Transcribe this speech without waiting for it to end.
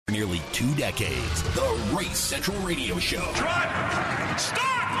2 decades. The Race Central Radio Show. Driver,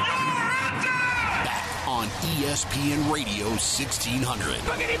 start your engine! Back on ESPN Radio 1600.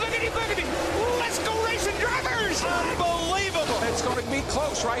 Boogity, boogity, boogity. Let's go racing, drivers! Unbelievable. It's going to be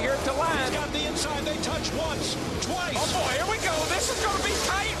close right here to line. He's got the inside. They touch once, twice. Oh, boy, here we go. This is going to be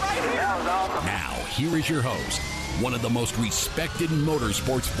tight right here. Now, here is your host, one of the most respected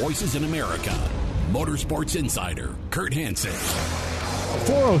motorsports voices in America, Motorsports Insider, Kurt Hansen.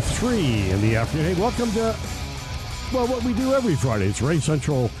 4:03 in the afternoon. Hey, welcome to, what we do every Friday. It's Race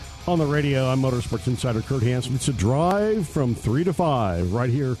Central on the radio. I'm Motorsports Insider Kurt Hansen. It's a drive from 3 to 5 right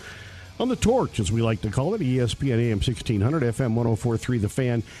here on the Torch, as we like to call it, ESPN AM 1600, FM 104.3 The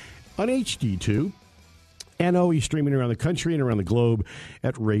Fan on HD2. And always streaming around the country and around the globe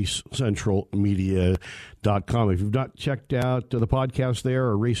at racecentralmedia.com. If you've not checked out the podcast there,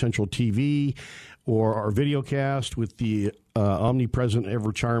 or Race Central TV, or our video cast with the omnipresent,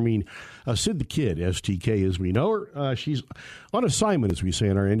 ever-charming Sid the Kid, STK as we know her. She's on assignment, as we say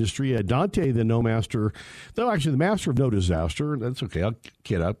in our industry. Dante, the master of no disaster. That's okay. I'll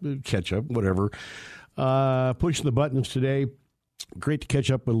catch up, whatever. Pushing the buttons today. Great to catch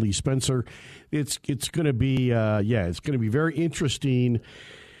up with Lee Spencer. It's going to be it's going to be very interesting.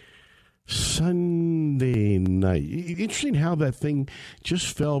 Sunday night. Interesting how that thing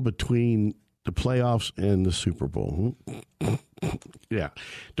just fell between the playoffs and the Super Bowl. Yeah.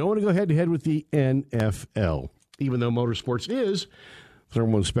 Don't want to go head-to-head with the NFL, even though motorsports is the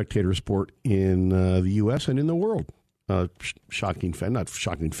number one spectator sport in the U.S. and in the world. Shocking fact, not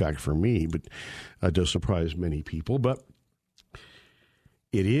shocking fact for me, but does surprise many people. But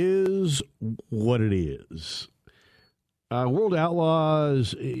it is what it is. World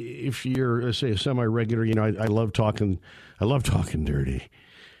Outlaws, if you're, let's say, a semi-regular, I love talking dirty.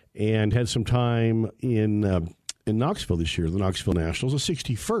 And had some time in Knoxville this year, the Knoxville Nationals, the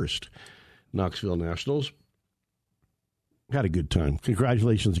 61st Knoxville Nationals. Had a good time.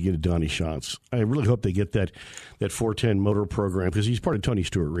 Congratulations again to Donnie Schatz. I really hope they get that 410 motor program, because he's part of Tony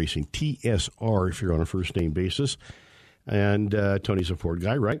Stewart Racing, TSR, if you're on a first-name basis. And Tony's a Ford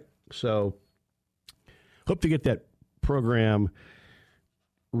guy, right? So hope to get that program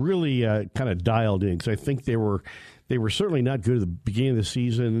really kind of dialed in, because I think they were certainly not good at the beginning of the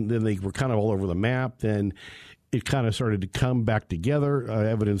season. Then they were kind of all over the map. Then it kind of started to come back together,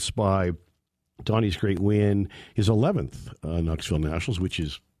 evidenced by Donnie's great win, his 11th Knoxville Nationals, which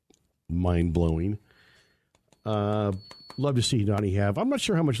is mind-blowing. Love to see Donnie have. I'm not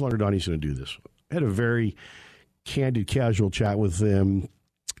sure how much longer Donnie's going to do this. I had a very candid, casual chat with them.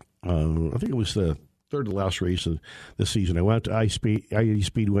 I think it was the third to last race of the season. I went to I-80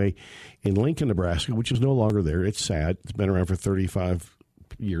 Speedway in Lincoln, Nebraska, which is no longer there. It's sad. It's been around for 35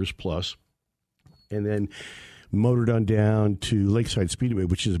 years plus. And then motored on down to Lakeside Speedway,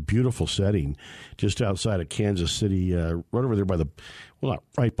 which is a beautiful setting just outside of Kansas City, right over there by not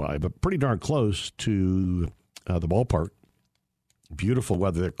right by, but pretty darn close to the ballpark. Beautiful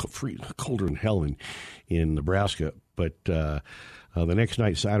weather. Colder than hell in Nebraska. But the next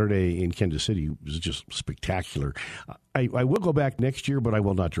night, Saturday, in Kansas City, was just spectacular. I will go back next year, but I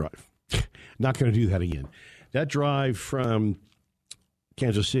will not drive. Not going to do that again. That drive from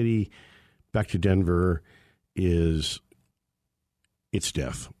Kansas City back to Denver it's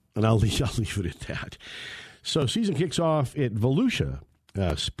death. And I'll leave it at that. So season kicks off at Volusia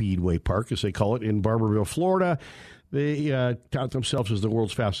Speedway Park, as they call it, in Barberville, Florida. They tout themselves as the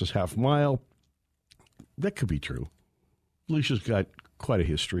world's fastest half mile. That could be true. Volusia's got quite a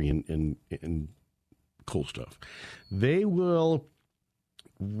history and cool stuff. They will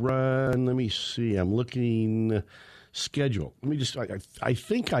run, let me see, I'm looking schedule. I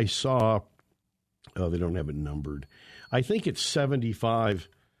think I saw, they don't have it numbered. I think it's 75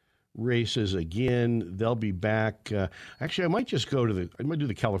 races again. They'll be back. Actually, I might just do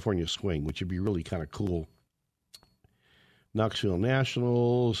the California Swing, which would be really kind of cool. Knoxville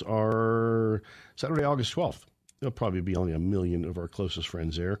Nationals are Saturday, August 12th. There'll probably be only 1 million of our closest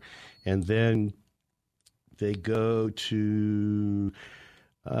friends there. And then they go to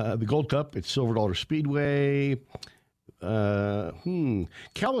the Gold Cup at Silver Dollar Speedway.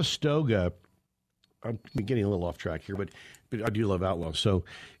 Calistoga. I'm getting a little off track here, but I do love Outlaws. So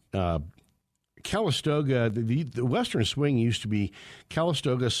Calistoga, the Western Swing used to be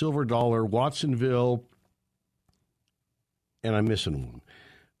Calistoga, Silver Dollar, Watsonville, and I'm missing one.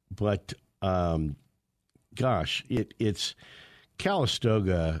 But gosh, it's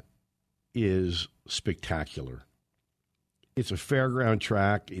Calistoga is spectacular. It's a fairground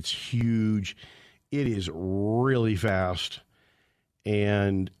track. It's huge. It is really fast.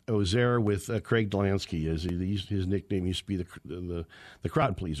 And I was there with Craig Delansky, as his nickname used to be the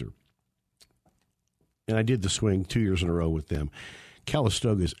crowd pleaser. and I did the swing 2 years in a row with them.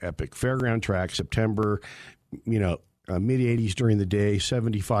 Calistoga is epic. Fairground track, September, mid-80s during the day,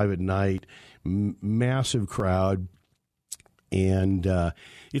 75 at night, massive crowd. And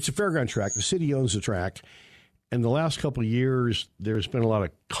it's a fairground track. The city owns the track. And the last couple of years, there's been a lot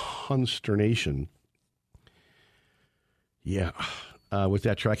of consternation. Yeah, with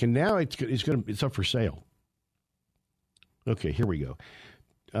that track. And now it's up for sale. Okay, here we go.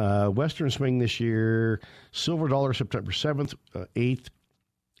 Western Swing this year, Silver Dollar September 7th, 8th,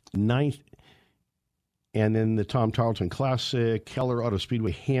 9th, and then the Tom Tarleton Classic, Keller Auto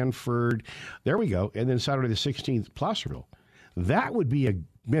Speedway, Hanford. There we go. And then Saturday the 16th, Placerville. That would be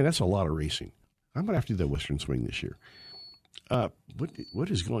that's a lot of racing. I'm going to have to do the Western Swing this year. What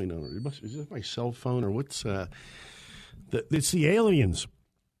is going on? Is this my cell phone or what's it's the aliens.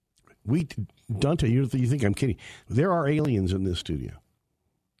 Dante, you think I'm kidding. There are aliens in this studio.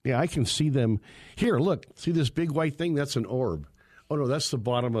 Yeah, I can see them. Here, look. See this big white thing? That's an orb. Oh, no, that's the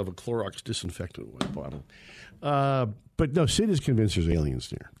bottom of a Clorox disinfectant bottle. But no, Sid is convinced there's aliens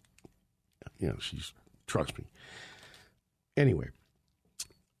there. Trust me. Anyway,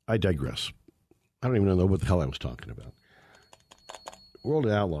 I digress. I don't even know what the hell I was talking about. World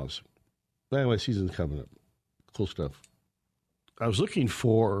of Outlaws. Anyway, season's coming up. Cool stuff. I was looking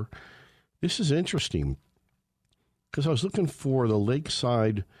for, this is interesting, because I was looking for the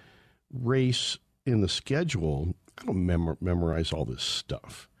Lakeside race in the schedule. I don't memorize all this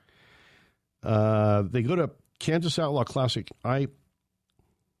stuff. They go to Kansas Outlaw Classic,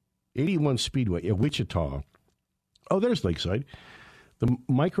 I-81 Speedway at Wichita. Oh, there's Lakeside. The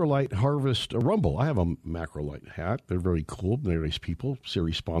Microlight Harvest Rumble. I have a Macrolight hat. They're very cool. They're nice people.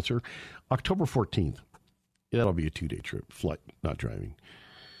 Series sponsor. October 14th. That'll be a 2-day trip. Flight, not driving.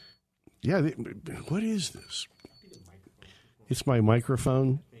 Yeah, what is this? It's my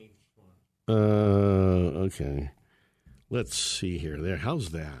microphone. Okay. Let's see here. There.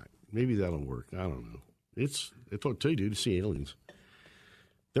 How's that? Maybe that'll work. I don't know. It's what I tell you, dude, to see aliens.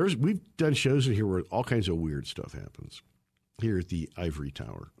 We've done shows in here where all kinds of weird stuff happens here at the Ivory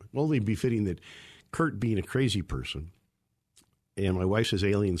Tower. Only befitting that Kurt, being a crazy person, and my wife says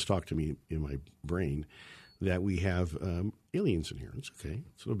aliens talk to me in my brain, that we have aliens in here. It's okay.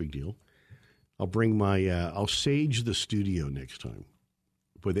 It's no big deal. I'll bring I'll sage the studio next time.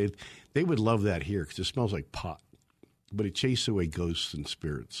 But they would love that here because it smells like pot. But it chases away ghosts and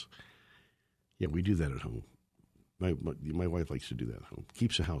spirits. Yeah, we do that at home. My wife likes to do that at home.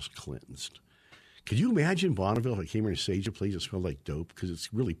 Keeps the house cleansed. Could you imagine Bonneville if I came here and saged a place that smelled like dope because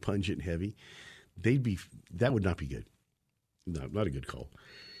it's really pungent and heavy? That would not be good. No, not a good call.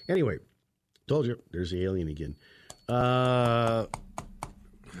 Anyway, told you, there's the alien again. What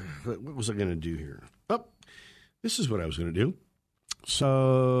was I going to do here? Oh, this is what I was going to do.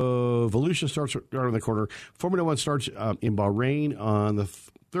 So, Volusia starts right on the corner. Formula One starts in Bahrain on the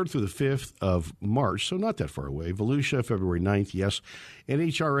 3rd through the 5th of March, so not that far away. Volusia, February 9th, yes. And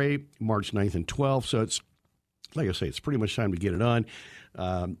HRA, March 9th and 12th. So it's, like I say, it's pretty much time to get it on.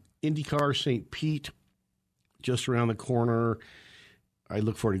 IndyCar, St. Pete, just around the corner. I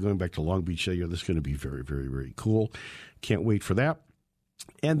look forward to going back to Long Beach. This is going to be very, very, very cool. Can't wait for that.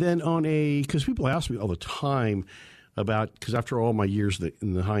 And then because people ask me all the time about, because after all my years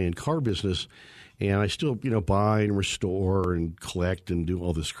in the high-end car business, and I still, buy and restore and collect and do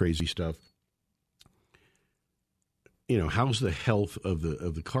all this crazy stuff. How's the health of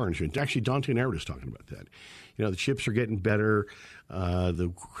the car insurance? Actually, Dante and I were just talking about that. The chips are getting better.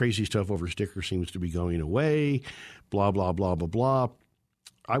 The crazy stuff over sticker seems to be going away. Blah, blah, blah, blah, blah.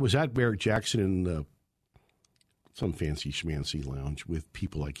 I was at Barrett Jackson in some fancy schmancy lounge with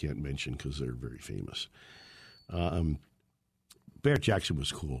people I can't mention because they're very famous. Barrett Jackson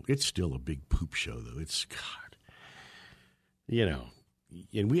was cool. It's still a big poop show, though. It's, God,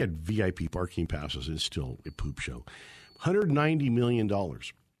 and we had VIP parking passes. It's still a poop show. $190 million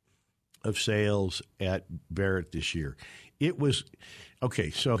of sales at Barrett this year. It was, okay,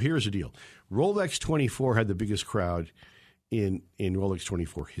 so here's the deal. Rolex 24 had the biggest crowd in Rolex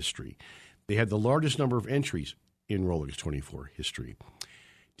 24 history. They had the largest number of entries in Rolex 24 history.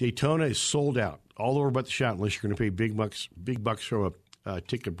 Daytona is sold out all over but the shot unless you're going to pay big bucks from a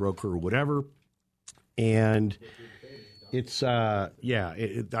ticket broker or whatever. And it's I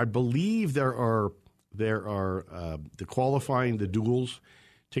believe there are the qualifying, the duels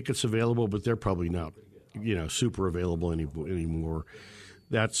tickets available, but they're probably not super available anymore.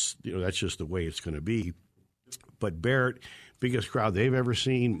 That's just the way it's going to be. But Barrett, biggest crowd they've ever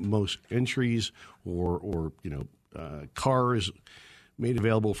seen, most entries or cars made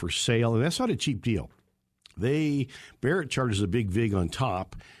available for sale, and that's not a cheap deal. Barrett charges a big vig on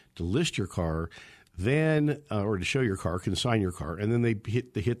top to list your car. then or to show your car, consign your car, and then they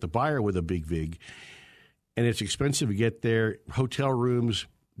hit the buyer with a big vig, and it's expensive to get there. Hotel rooms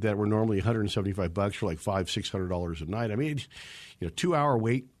that were normally $175 for like $500-$600 a night. I mean, 2-hour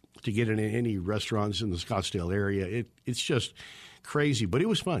wait to get into any restaurants in the Scottsdale area. It's just crazy, but it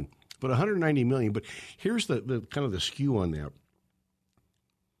was fun. But $190 million. But here's the kind of the skew on that.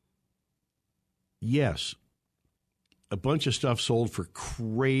 Yes, a bunch of stuff sold for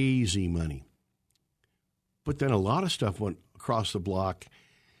crazy money. But then a lot of stuff went across the block.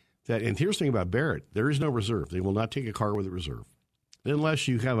 And here's the thing about Barrett. There is no reserve. They will not take a car with a reserve. Unless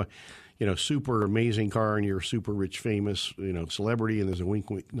you have a super amazing car and you're a super rich, famous, celebrity, and there's a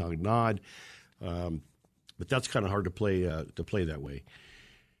wink, wink, nod. But that's kind of hard to play that way.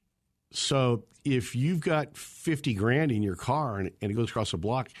 So if you've got $50,000 in your car and it goes across the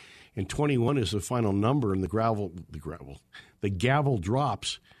block, and 21 is the final number, and the gavel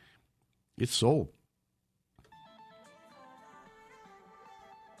drops, it's sold.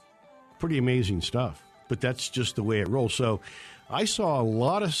 Pretty amazing stuff, but that's just the way it rolls. So I saw a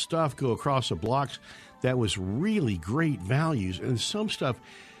lot of stuff go across the blocks that was really great values, and some stuff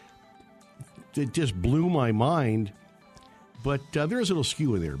that just blew my mind. But there's a little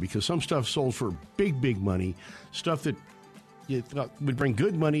skew in there because some stuff sold for big, big money, stuff that you thought would bring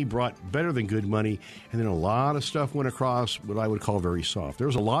good money, brought better than good money, and then a lot of stuff went across what I would call very soft. There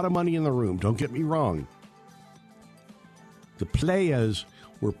was a lot of money in the room, don't get me wrong. The players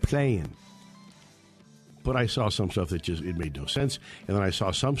were playing. But I saw some stuff that it made no sense, and then I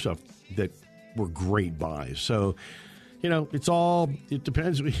saw some stuff that were great buys. So, it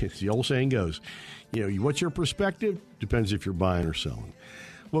depends. As the old saying goes, what's your perspective? Depends if you're buying or selling.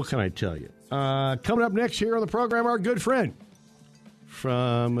 What can I tell you? Coming up next here on the program, our good friend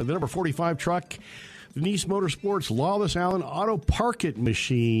from the number 45 truck, Niece Motorsports, Lawless Alan Auto Park It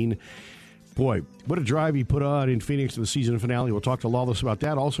machine. Boy, what a drive he put on in Phoenix in the season finale. We'll talk to Lawless about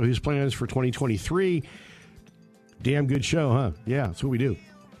that. Also, his plans for 2023. Damn good show, huh? Yeah, that's what we do.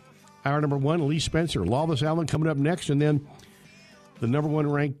 Hour number 1, Lee Spencer, Lawless Alan coming up next, and then the number 1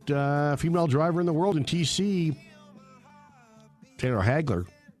 ranked female driver in the world in TC, Taylor Hagler.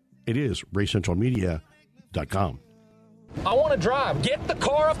 It is RaceCentralMedia.com. I want to drive. Get the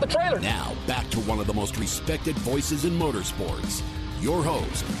car off the trailer. Now, back to one of the most respected voices in motorsports. Your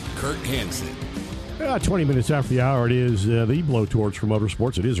host, Kurt Hansen. 20 minutes after the hour, it is the blowtorch for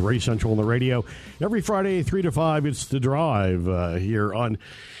motorsports. It is Race Central on the radio. Every Friday, 3 to 5, it's The Drive here on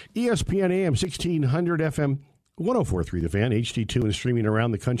ESPN AM 1600 FM 104.3 The Fan, HD2, and streaming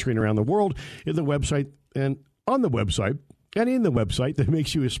around the country and around the world in the website and on the website. And in the website that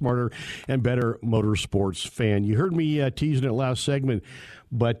makes you a smarter and better motorsports fan. You heard me teasing it last segment,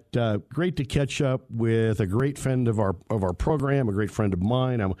 but great to catch up with a great friend of our program, a great friend of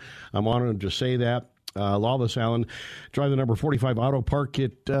mine. I'm honored to say that. Lawless Alan, drive the number 45 Auto Park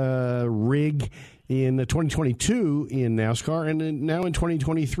It rig in 2022 in NASCAR, and now in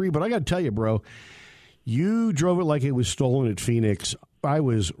 2023. But I got to tell you, bro, you drove it like it was stolen at Phoenix. I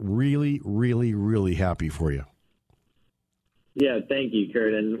was really, really, really happy for you. Yeah, thank you,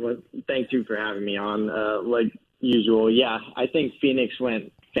 Kurt, and thank you for having me on. Like usual, yeah, I think Phoenix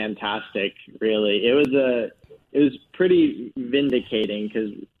went fantastic. Really, it was pretty vindicating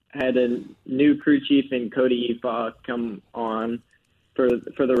because I had a new crew chief in Cody Efa come on for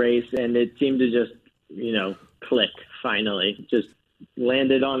the race, and it seemed to just click finally. Just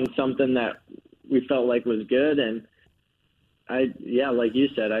landed on something that we felt like was good, and like you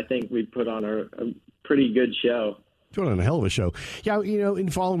said, I think we put on a pretty good show. Put on a hell of a show. Yeah, in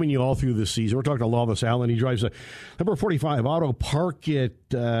following you all through this season, we're talking to Lawless Alan. He drives a number 45 Auto Park It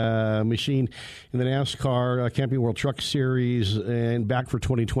machine in the NASCAR Camping World Truck Series and back for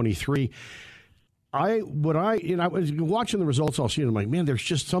 2023. I was watching the results all season. I'm like, man, there's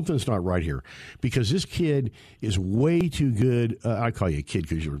just something's not right here because this kid is way too good. I call you a kid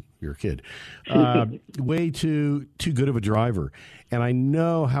because you're a kid. Way too good of a driver. And I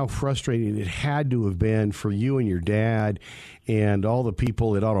know how frustrating it had to have been for you and your dad and all the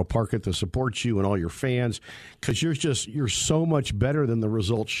people at Auto Park It to support you and all your fans because you're so much better than the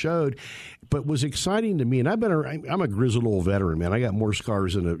results showed. But was exciting to me, and I'm a grizzled old veteran, man. I got more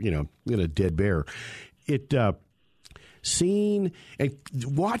scars than a dead bear. Seeing and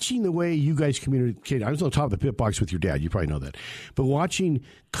watching the way you guys communicate. I was on top of the pit box with your dad. You probably know that. But watching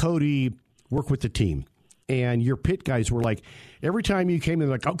Cody work with the team, and your pit guys were like, every time you came in,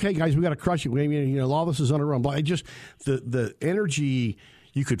 like, okay, guys, we got to crush it. Lawless is on a run. Just the energy,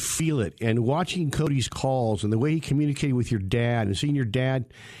 you could feel it. And watching Cody's calls and the way he communicated with your dad and seeing your dad,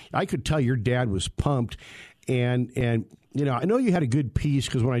 I could tell your dad was pumped. And I know you had a good piece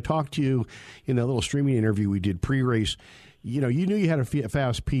because when I talked to you in that little streaming interview we did pre-race, you knew you had a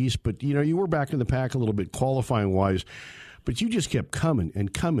fast piece, but, you were back in the pack a little bit qualifying-wise. But you just kept coming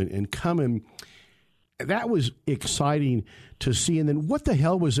and coming and coming. That was exciting to see. And then what the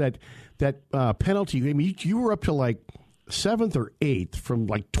hell was that penalty? I mean, you were up to like 7th or 8th from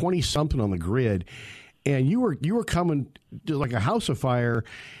like 20-something on the grid, and you were coming to like a house of fire.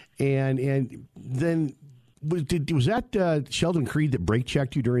 And then was that Sheldon Creed that brake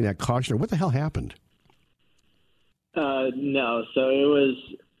checked you during that caution, or what the hell happened? No, so it was.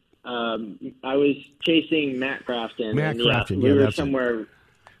 I was chasing Matt Crafton. We were somewhere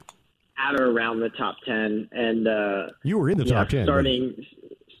at or around the top 10, and you were in the top 10,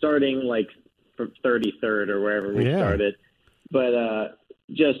 starting like from 33rd or wherever we started. But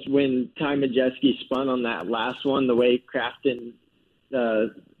just when Ty Majeski spun on that last one, the way Crafton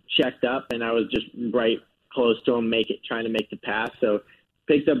checked up, and I was just right close to him, trying to make the pass, so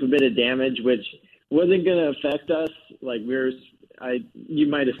picked up a bit of damage, which wasn't going to affect us. Like you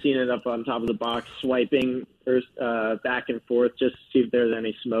might have seen it up on top of the box, swiping back and forth just to see if there was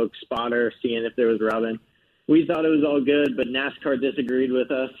any smoke, spotter, seeing if there was rubbing. We thought it was all good, but NASCAR disagreed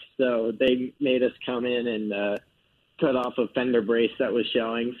with us, so they made us come in and cut off a fender brace that was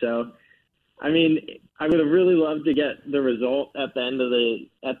showing. So, I mean, I would have really loved to get the result at the end of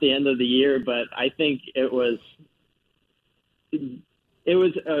the year, but I think it was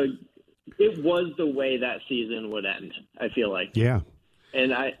the way that season would end, I feel like. Yeah.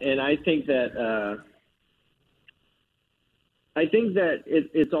 And I think that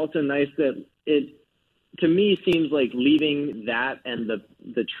it's also nice that it, to me, seems like leaving that and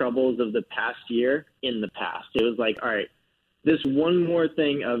the troubles of the past year in the past. It was like, all right, this one more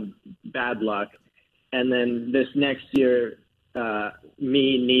thing of bad luck, and then this next year,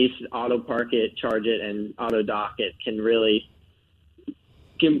 me, Nice, Auto Park It, Charge It, and Auto Dock It can really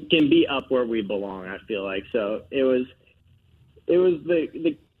can be up where we belong, I feel like. So it was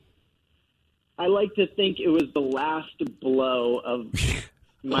the I like to think it was the last blow of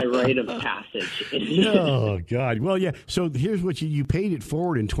my rite of passage. Oh God. Well, yeah. So here's what you paid it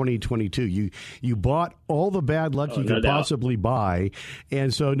forward in 2022. You bought all the bad luck you could possibly buy,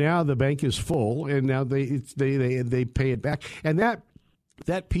 and so now the bank is full, and now they pay it back. And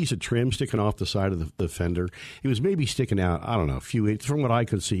that piece of trim sticking off the side of the fender, it was maybe sticking out, I don't know, a few inches. From what I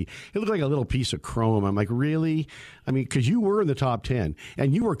could see, it looked like a little piece of chrome. I'm like, really? I mean, because you were in the top 10,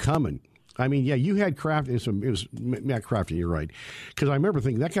 and you were coming. I mean, yeah, you had Crafton. It was Matt Crafton, you're right. Because I remember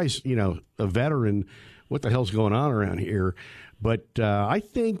thinking, that guy's, a veteran. What the hell's going on around here? But I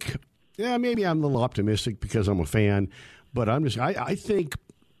think, maybe I'm a little optimistic because I'm a fan. But I think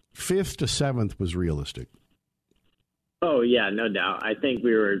 5th to 7th was realistic. Oh, yeah, no doubt. I think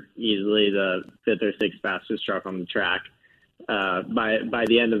we were easily the 5th or 6th fastest truck on the track by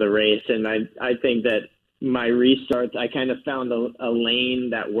the end of the race. And I think that my restarts, I kind of found a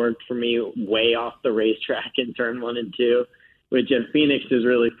lane that worked for me way off the racetrack in turn 1 and 2, which at Phoenix is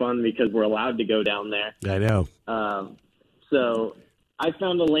really fun because we're allowed to go down there. I know. So I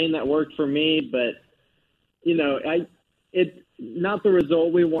found a lane that worked for me, but, it's not the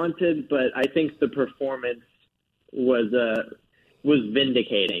result we wanted, but I think the performance was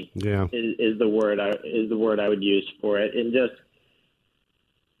vindicating. Yeah, is the word I would use for it, and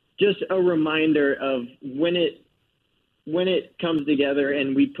just a reminder of when it comes together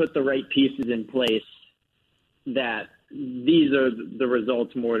and we put the right pieces in place, that these are the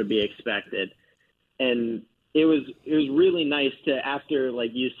results more to be expected. And it was really nice to, after, like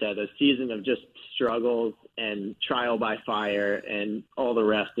you said, a season of just struggles and trial by fire and all the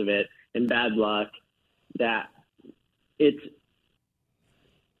rest of it and bad luck, that it's,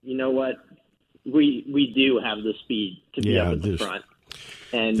 you know what, we do have the speed to be up at the front.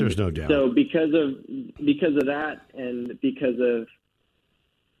 And there's no doubt. So because of that, and because of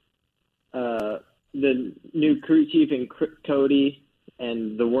the new crew chief and Cody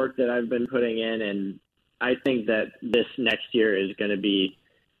and the work that I've been putting in, and I think that this next year is going to be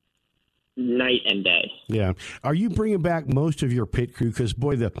night and day. Yeah. Are you bringing back most of your pit crew? Because,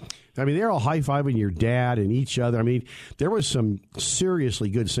 boy, they're all high-fiving your dad and each other. I mean, there was some seriously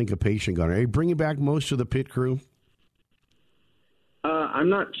good syncopation going on. Are you bringing back most of the pit crew? I'm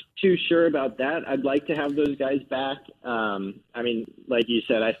not too sure about that. I'd like to have those guys back. I mean, like you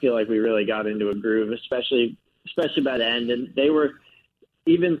said, I feel like we really got into a groove, especially by the end. And they were,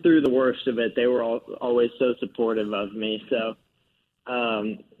 even through the worst of it, they were always so supportive of me. So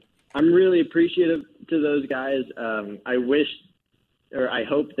I'm really appreciative to those guys. I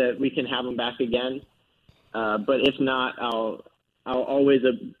hope that we can have them back again. But if not, I'll always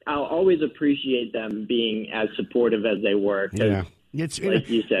appreciate them being as supportive as they were. Yeah. Like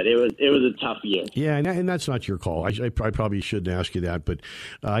you said, it was a tough year. Yeah, and that's not your call. I probably shouldn't ask you that, but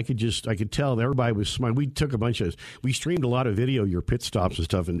I could tell that everybody was smiling. We streamed a lot of video, your pit stops and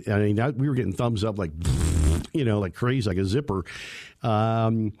stuff, and I mean, we were getting thumbs up like, like crazy, like a zipper.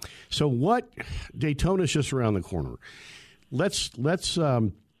 So what? Daytona's just around the corner. Let's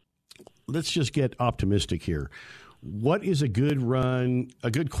just get optimistic here. What is a good run,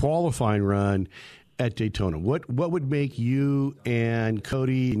 a good qualifying run at Daytona? What would make you and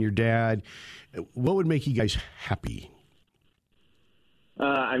Cody and your dad, what would make you guys happy?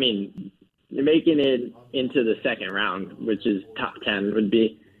 I mean, making it into the second round, which is top 10, would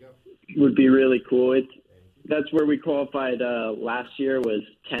be really cool. That's where we qualified last year, was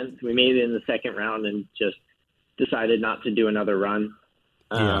 10th. We made it in the second round and just decided not to do another run.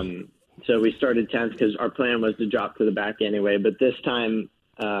 So we started 10th because our plan was to drop to the back anyway. But this time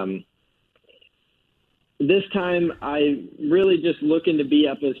I'm really just looking to be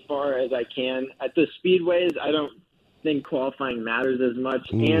up as far as I can. At the speedways, I don't think qualifying matters as much,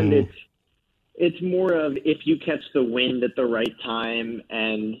 and it's more of if you catch the wind at the right time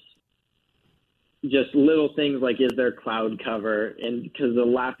and just little things like, is there cloud cover? And because the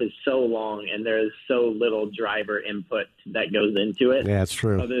lap is so long and there's so little driver input that goes into it. Yeah, that's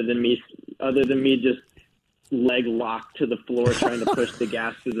true. Other than me just leg locked to the floor trying to push the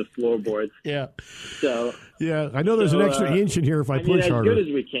gas through the floorboards. Yeah. So yeah, I know there's an extra inch in here if I push harder. As good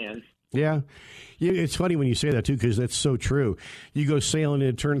as we can. Yeah. It's funny when you say that, too, because that's so true. You go sailing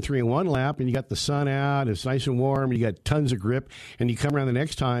in turn 3 in one lap, and you got the sun out, it's nice and warm, and you got tons of grip, and you come around the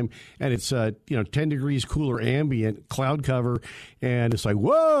next time, and it's 10 degrees cooler ambient, cloud cover, and it's like,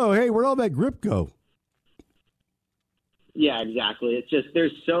 whoa, hey, where'd all that grip go? Yeah, exactly. It's just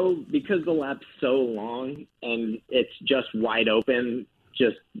because the lap's so long, and it's just wide open,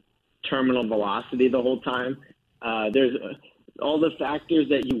 just terminal velocity the whole time, there's all the factors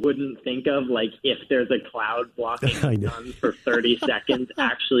that you wouldn't think of, like if there's a cloud blocking the sun for 30 seconds,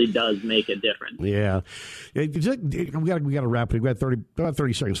 actually does make a difference. Yeah. We got to wrap it. We've got about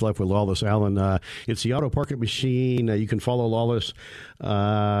 30 seconds left with Lawless Alan. It's the Auto Park It machine. You can follow Lawless.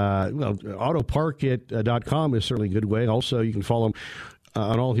 Autoparkit.com is certainly a good way. Also, you can follow him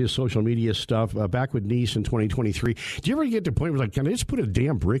on all his social media stuff. Back with Nice in 2023. Do you ever get to the point where, like, can I just put a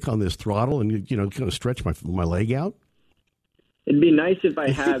damn brick on this throttle and, kind of stretch my leg out? It'd be nice if I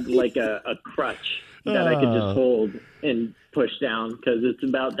had like a crutch that I could just hold and push down, because it's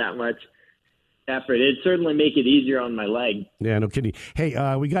about that much effort. It'd certainly make it easier on my leg. Yeah, no kidding.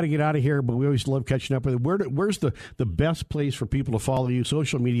 Hey, we got to get out of here, but we always love catching up with you. Where's the best place for people to follow you?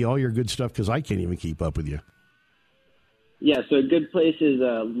 Social media, all your good stuff, because I can't even keep up with you. Yeah, so a good place is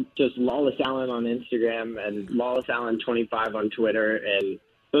just Lawless Alan on Instagram and Lawless Alan 25 on Twitter, and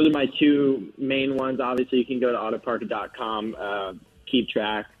those are my two main ones. Obviously, you can go to autopark.com, keep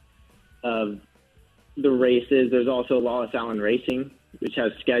track of the races. There's also Lawless Alan Racing, which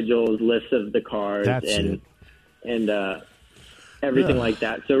has schedules, lists of the cars, and everything like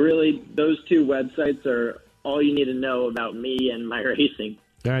that. So really, those two websites are all you need to know about me and my racing.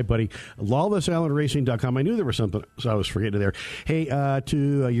 All right, buddy. LawlessAlanRacing.com. I knew there was something, so I was forgetting there. Hey,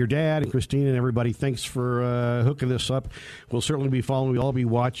 to your dad and Christine and everybody, thanks for hooking this up. We'll certainly be following. We'll all be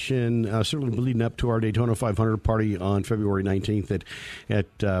watching, certainly leading up to our Daytona 500 party on February 19th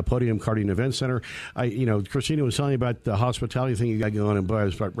at Podium Karting Event Center. Christina was telling me about the hospitality thing you got going, and boy, I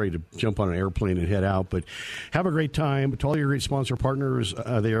was about ready to jump on an airplane and head out. But have a great time. To all your great sponsor partners,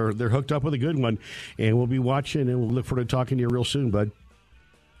 they're hooked up with a good one, and we'll be watching, and we'll look forward to talking to you real soon, bud.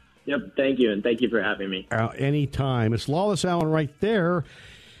 Yep, thank you, and thank you for having me. Anytime. It's Lawless Alan right there.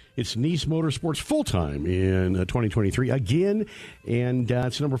 It's Nice Motorsports full-time in 2023 again, and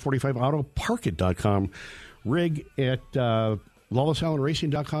it's number 45, autoparkit.com. Rig at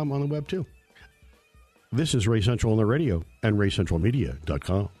lawlessalanracing.com on the web, too. This is Race Central on the radio and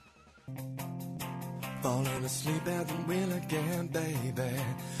raccentralmedia.com. Falling asleep at the wheel again, baby.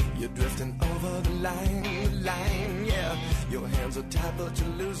 You're drifting over the line, yeah. Your hands are tied, but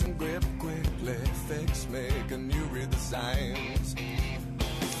you're losing grip quickly. Fix me, can you read the signs?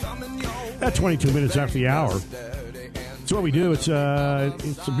 At 22 minutes after the hour. That's what we do. It's a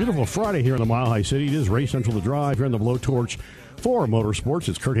beautiful Friday here in the Mile High City. It is Race Central The Drive here in the Blowtorch for Motorsports.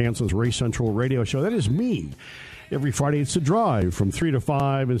 It's Kurt Hansen's Race Central radio show. That is me. Every Friday, it's The Drive from 3 to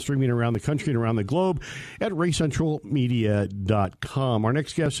 5 and streaming around the country and around the globe at RaceCentralMedia.com. Our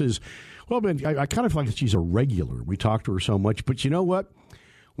next guest is, well, man, I kind of feel like she's a regular. We talk to her so much. But you know what?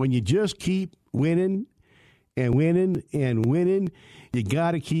 When you just keep winning and winning and winning, you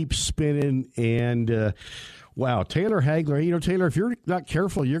got to keep spinning. And Wow, Taylor Hagler. You know, Taylor, if you're not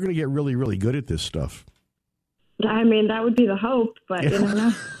careful, you're going to get really, really good at this stuff. I mean, that would be the hope, but you never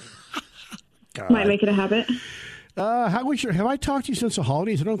know. Might make it a habit. Have I talked to you since the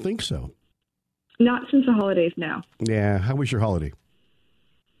holidays? I don't think so. Not since the holidays, no. Yeah, how was your holiday?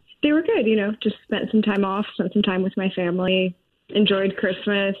 They were good, you know, just spent some time off, spent some time with my family, enjoyed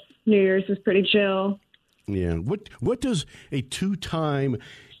Christmas. New Year's was pretty chill. Yeah. What does a two-time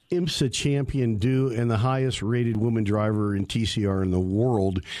IMSA champion do and the highest-rated woman driver in TCR in the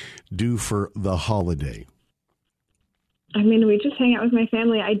world do for the holiday? I mean, we just hang out with my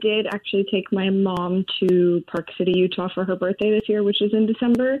family. I did actually take my mom to Park City, Utah for her birthday this year, which is in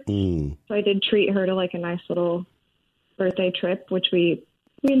December. So I did treat her to like a nice little birthday trip, which we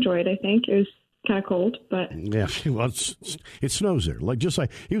enjoyed, I think. It was kind of cold, but yeah, well, it snows there. Like it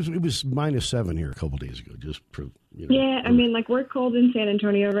was -7 here a couple days ago. Just prove, you know. Yeah, I mean, like we're cold in San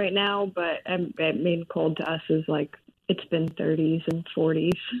Antonio right now, but I mean, cold to us is like it's been 30s and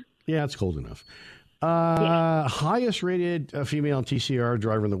 40s. Yeah, it's cold enough. Highest rated female TCR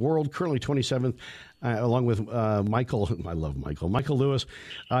driver in the world, currently 27th, along with Michael. I love Michael. Michael Lewis,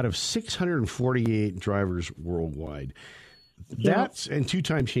 out of 648 drivers worldwide. That's and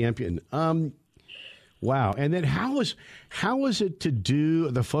two-time champion. Wow. And then how was it to do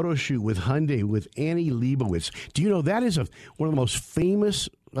the photo shoot with Hyundai with Annie Leibovitz? Do you know that is one of the most famous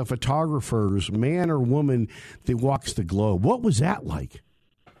photographers, man or woman, that walks the globe? What was that like?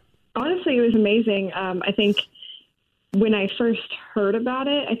 Honestly, it was amazing. I think when I first heard about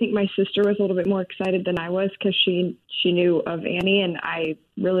it, I think my sister was a little bit more excited than I was because she knew of Annie, and I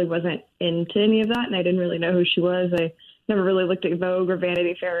really wasn't into any of that, and I didn't really know who she was. I never really looked at Vogue or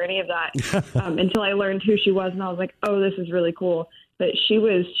Vanity Fair or any of that until I learned who she was, and I was like, oh, this is really cool. But she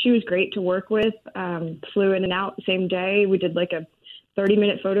was great to work with, flew in and out the same day. We did like a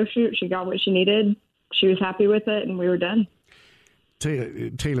 30-minute photo shoot. She got what she needed. She was happy with it, and we were done.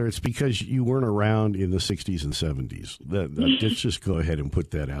 Taylor, it's because you weren't around in the 60s and 70s. Let's just go ahead and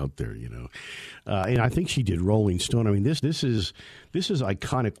put that out there, you know. And I think she did Rolling Stone. I mean, this is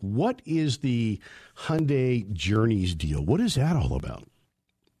iconic. What is the Hyundai Journeys deal? What is that all about?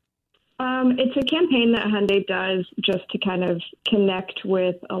 It's a campaign that Hyundai does just to kind of connect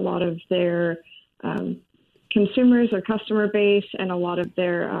with a lot of their consumers or customer base and a lot of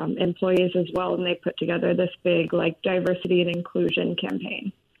their employees as well. And they put together this big like diversity and inclusion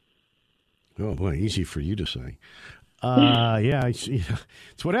campaign. Oh boy, easy for you to say. Yeah,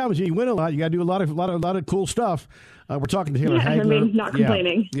 it's what happens. You win a lot. You got to do a lot of cool stuff. We're talking to Taylor Hagler. I mean, not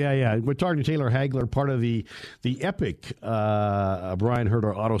complaining. Yeah. We're talking to Taylor Hagler, part of the epic Brian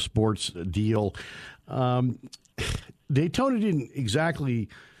Herter Autosports deal. Daytona didn't exactly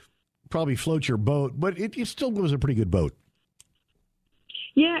probably float your boat, but it still was a pretty good boat.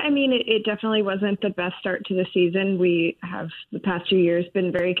 Yeah, I mean, it definitely wasn't the best start to the season. We have the past 2 years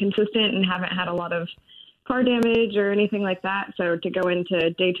been very consistent and haven't had a lot of car damage or anything like that. So to go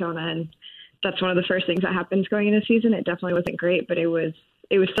into Daytona, and that's one of the first things that happens going into the season, it definitely wasn't great, but it was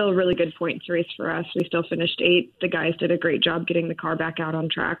still a really good points race for us. We still finished 8th. The guys did a great job getting the car back out on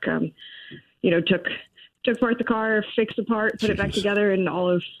track. Took apart the car, fixed the part, put it back together in all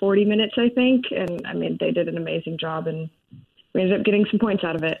of 40 minutes, I think. And, I mean, they did an amazing job, and we ended up getting some points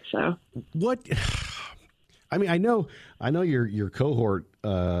out of it. So what – I mean, I know your cohort,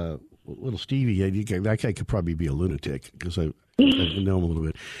 little Stevie, that guy could probably be a lunatic because I know him a little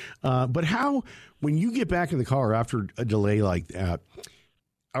bit. But how – when you get back in the car after a delay like that,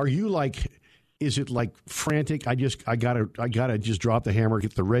 are you like – is it like frantic? I gotta just drop the hammer,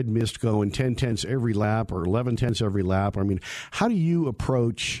 get the red mist going, 10 tenths every lap or 11 tenths every lap? I mean, how do you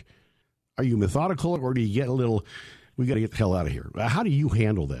approach? Are you methodical, or do you get a little? We got to get the hell out of here. How do you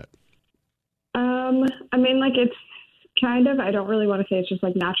handle that? I mean, like it's kind of. I don't really want to say it's just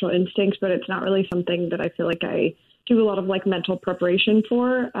like natural instincts, but it's not really something that I feel like I do a lot of like mental preparation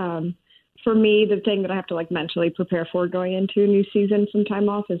for. For me, the thing that I have to like mentally prepare for going into a new season, some time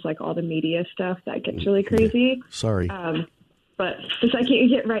off, is like all the media stuff that gets really crazy. Sorry. But the second you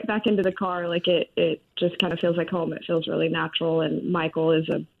get right back into the car, like it just kind of feels like home. It feels really natural. And Michael is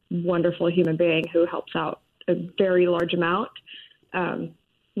a wonderful human being who helps out a very large amount. And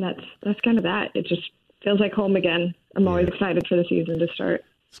that's kind of that. It just feels like home again. I'm always excited for the season to start.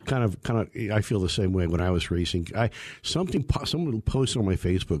 It's kind of. I feel the same way when I was racing. Someone posted on my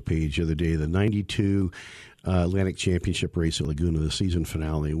Facebook page the other day the '92 Atlantic Championship race at Laguna, the season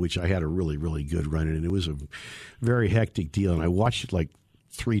finale, which I had a really, really good run in, and it was a very hectic deal. And I watched it like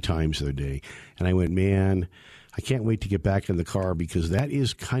 3 times the other day, and I went, man, I can't wait to get back in the car, because that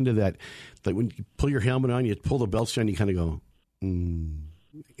is kind of that when you pull your helmet on, you pull the belts down, you kind of go,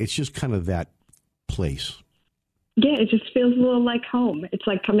 It's just kind of that place. Yeah, it just feels a little like home. It's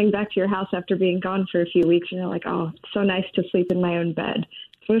like coming back to your house after being gone for a few weeks, and you're like, oh, it's so nice to sleep in my own bed.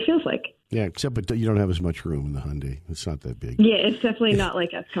 That's what it feels like. Yeah, except but you don't have as much room in the Hyundai. It's not that big. Yeah, it's definitely not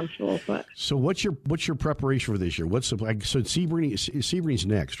like as comfortable. But so, what's your preparation for this year? What's the so Sebring's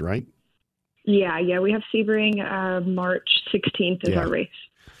next, right? Yeah, we have Sebring March 16th is our race.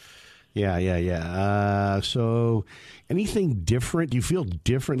 Yeah. So, anything different? Do you feel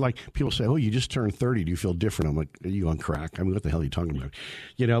different? Like people say, "Oh, you just turned 30. Do you feel different?" I'm like, "Are you on crack?" I mean, what the hell are you talking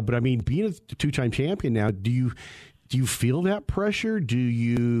about? But I mean, being a two-time champion now, do you feel that pressure?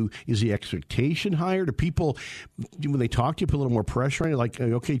 Is the expectation higher? Do people, when they talk to you, put a little more pressure on you? Like,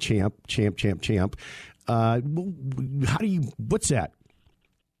 okay, champ. What's that?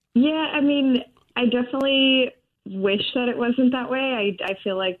 Yeah, I mean, I definitely wish that it wasn't that way. I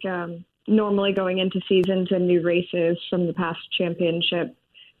feel like normally going into seasons and new races from the past championship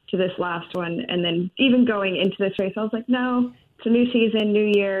to this last one, and then even going into this race, I was like, no, it's a new season,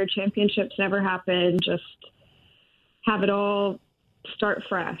 new year, championships never happen, just have it all start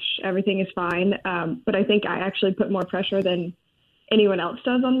fresh. Everything is fine. But I think I actually put more pressure than anyone else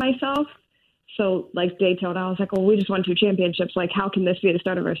does on myself. So like Daytona, I was like, well, we just won 2 championships. Like, how can this be the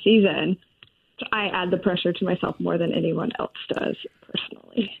start of our season? So I add the pressure to myself more than anyone else does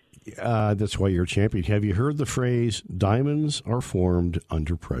personally. That's why you're a champion. Have you heard the phrase, diamonds are formed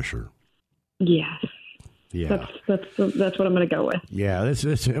under pressure? Yes. Yeah, that's what I'm going to go with. Yeah, that's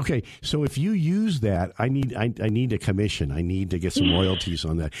okay. So if you use that, I need a commission. I need to get some royalties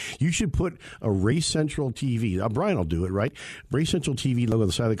on that. You should put a Race Central TV. Brian will do it, right? Race Central TV logo on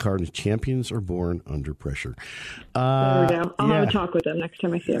the side of the car, and champions are born under pressure. There we go. I'll have a talk with him next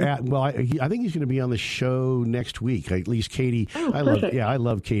time I see him. Well, I think he's going to be on the show next week. At least Katie. Oh, perfect. I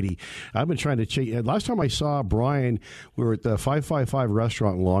love Katie. I've been trying to last time I saw Brian, we were at the 555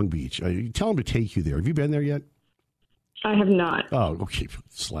 restaurant in Long Beach. Tell him to take you there. Have you been there yet? I have not. Oh, okay,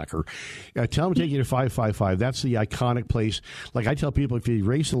 slacker. Tell them to take you to 555. That's the iconic place. Like I tell people, if you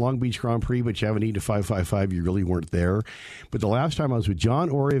race the Long Beach Grand Prix but you haven't eaten to 555, you really weren't there. But the last time I was with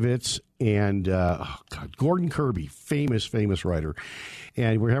John Orovitz and Gordon Kirby, famous writer,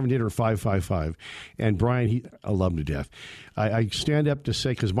 and we're having dinner at 555. And Brian, I love him to death. I stand up to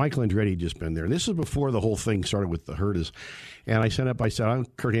say, because Michael Andretti had just been there. And this is before the whole thing started with the Hertas. And I said, I'm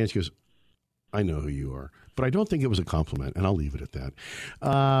Kurt Hansen. He goes, I know who you are. But I don't think it was a compliment, and I'll leave it at that.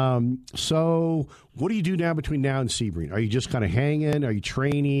 So what do you do now between now and Sebring? Are you just kind of hanging? Are you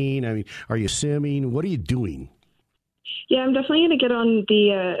training? I mean, are you simming? What are you doing? Yeah, I'm definitely going to get on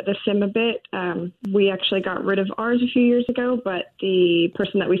the sim a bit. We actually got rid of ours a few years ago, but the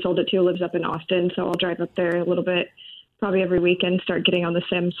person that we sold it to lives up in Austin, so I'll drive up there a little bit, probably every weekend, start getting on the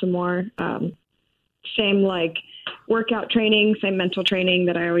sim some more. Same like workout training, same mental training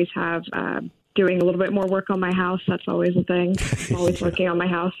that I always have. Doing a little bit more work on my house. That's always a thing. I'm always working on my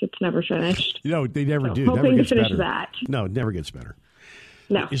house. It's never finished. They never do. Hoping never gets to finish better. that. No, it never gets better.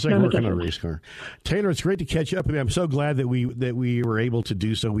 No, it's like working on a race car. Taylor, it's great to catch up with you. I'm so glad that we were able to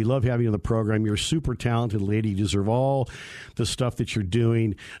do so. We love having you on the program. You're a super talented lady. You deserve all the stuff that you're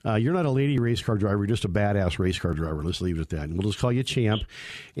doing. You're not a lady race car driver. You're just a badass race car driver. Let's leave it at that. And we'll just call you Champ.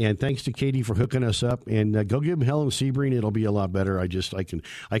 And thanks to Katie for hooking us up. And go give him hell in Sebring. It'll be a lot better. I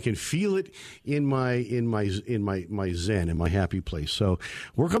can feel it in my zen, in my happy place. So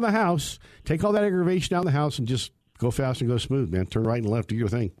work on the house. Take all that aggravation out of the house and just go fast and go smooth, man. Turn right and left. Do your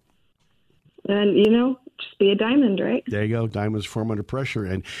thing. And, just be a diamond, right? There you go. Diamonds form under pressure.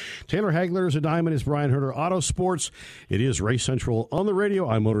 And Taylor Hagler is a diamond. Is Brian Herter. Auto Sports. It is Race Central on the radio.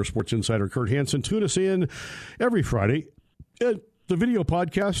 I'm Motorsports Insider Kurt Hansen. Tune us in every Friday at the video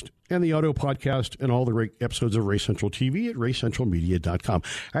podcast and the auto podcast and all the great episodes of Race Central TV at racecentralmedia.com.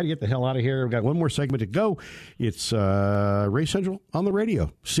 I had to get the hell out of here. We've got one more segment to go. It's Race Central on the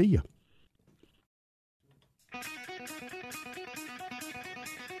radio. See ya.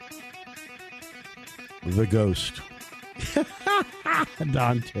 The Ghost.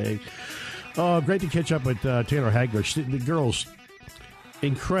 Dante. Oh, great to catch up with Taylor Hagler. The girl's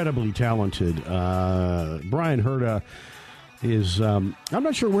incredibly talented. Brian Herta is, I'm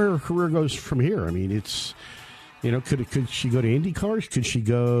not sure where her career goes from here. I mean, it's, could she go to IndyCars? Could she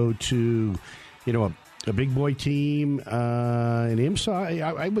go to, a big boy team in IMSA?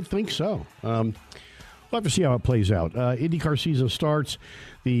 I would think so. We'll have to see how it plays out. IndyCar season starts.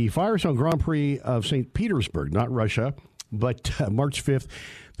 The Firestone Grand Prix of St. Petersburg, not Russia, but March 5th.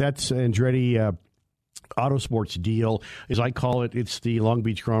 That's Andretti Autosports deal. As I call it, it's the Long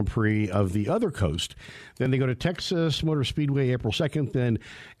Beach Grand Prix of the other coast. Then they go to Texas Motor Speedway April 2nd. Then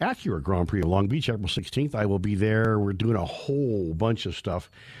Acura Grand Prix of Long Beach April 16th. I will be there. We're doing a whole bunch of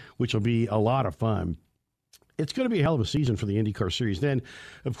stuff, which will be a lot of fun. it's going to be a hell of a season for the IndyCar Series. Then,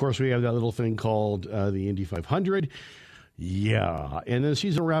 of course, we have that little thing called the Indy 500. Yeah, and then the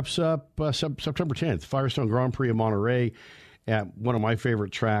season wraps up September 10th, Firestone Grand Prix of Monterey at one of my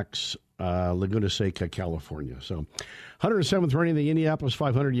favorite tracks, Laguna Seca, California. So 107th running of the Indianapolis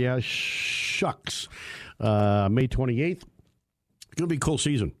 500, yeah, shucks. May 28th. It's going to be a cool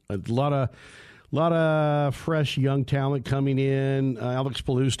season. A lot of fresh young talent coming in. Alex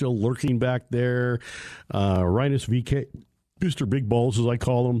Palou still lurking back there. Rinus VK, Mr. Big Balls, as I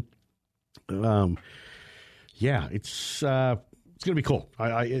call him. Yeah, it's going to be cool.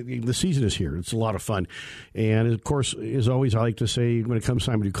 The season is here. It's a lot of fun. And, of course, as always, I like to say, when it comes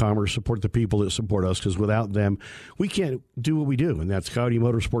time to do commerce, support the people that support us, because without them, we can't do what we do. And that's Coyote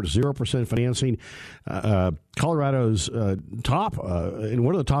Motorsports, 0% financing. Colorado's top, and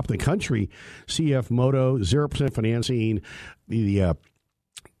one of the top in the country, CF Moto, 0% financing. The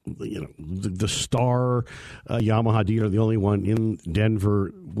star Yamaha dealer, the only one in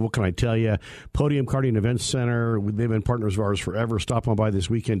Denver. What can I tell you? Podium Karting Events Center. They've been partners of ours forever. Stop on by this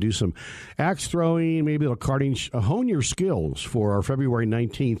weekend. Do some axe throwing, maybe a little karting. Hone your skills for our February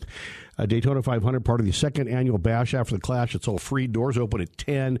 19th Daytona 500, part of the second annual bash after the Clash. It's all free. Doors open at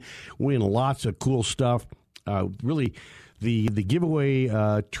 10. Win lots of cool stuff. Really, the giveaway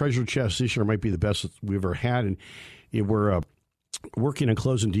treasure chest this year might be the best we've ever had. And we're working on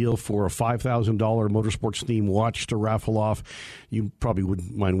closing deal for a $5,000 motorsports theme watch to raffle off. You probably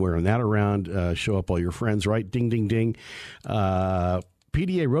wouldn't mind wearing that around. Show up all your friends, right? Ding, ding, ding.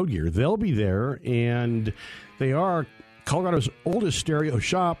 PDA Road Gear, they'll be there, and they are Colorado's oldest stereo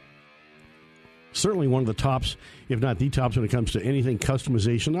shop. Certainly one of the tops, if not the tops, when it comes to anything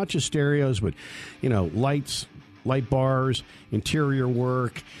customization, not just stereos, but, lights, light bars, interior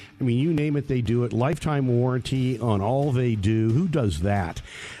work. I mean, you name it, they do it. Lifetime warranty on all they do. Who does that?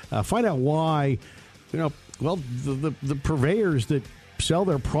 Find out why, the purveyors that sell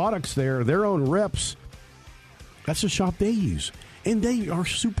their products there, their own reps, that's the shop they use. And they are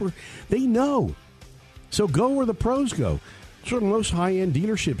they know. So go where the pros go. That's where most high-end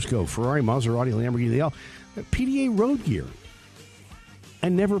dealerships go. Ferrari, Maserati, Lamborghini, they all. PDA Road Gear.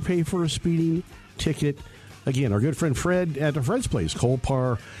 And never pay for a speeding ticket. Again, our good friend Fred at the Fred's Place,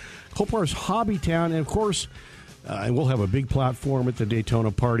 Colpar's Hobby Town, and of course, and we'll have a big platform at the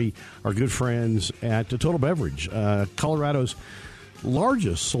Daytona party. Our good friends at the Total Beverage, Colorado's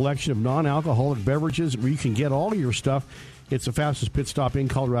largest selection of non-alcoholic beverages, where you can get all of your stuff. It's the fastest pit stop in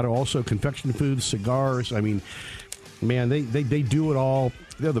Colorado. Also, confection foods, cigars. I mean, man, they do it all.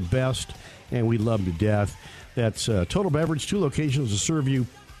 They're the best, and we love them to death. That's Total Beverage, 2 locations to serve you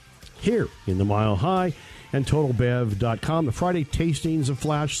here in the Mile High. And TotalBev.com. The Friday tastings of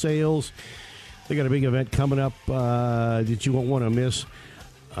flash sales. They got a big event coming up that you won't want to miss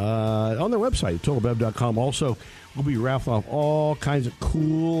on their website, TotalBev.com. Also, we'll be raffling off all kinds of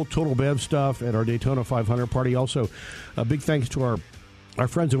cool Total Bev stuff at our Daytona 500 party. Also, a big thanks to our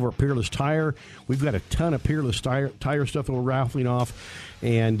friends over at Peerless Tire. We've got a ton of Peerless Tire stuff that we're raffling off.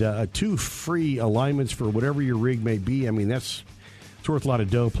 And 2 free alignments for whatever your rig may be. I mean, it's worth a lot of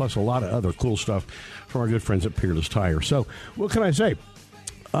dough, plus a lot of other cool stuff from our good friends at Peerless Tire. So, what can I say?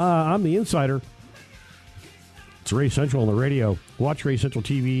 I'm the insider. It's Race Central on the radio. Watch Race Central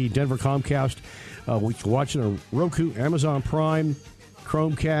TV, Denver Comcast. We can watch it on Roku, Amazon Prime,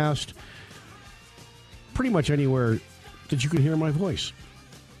 Chromecast, pretty much anywhere that you can hear my voice.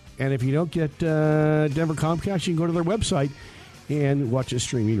 And if you don't get Denver Comcast, you can go to their website and watch it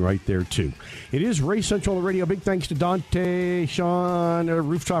streaming right there, too. It is Race Central on the radio. Big thanks to Dante, Sean,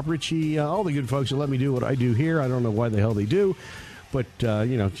 Rooftop Richie, all the good folks that let me do what I do here. I don't know why the hell they do, but,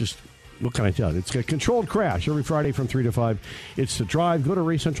 just what can I tell you? It's a Controlled Crash every Friday from 3 to 5. It's The Drive. Go to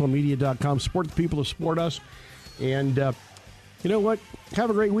RaceCentralMedia.com. Support the people that support us. And you know what? Have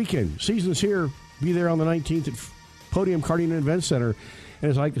a great weekend. Season's here. Be there on the 19th at Podium Karting and Events Center. And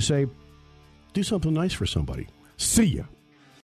as I like to say, do something nice for somebody. See ya.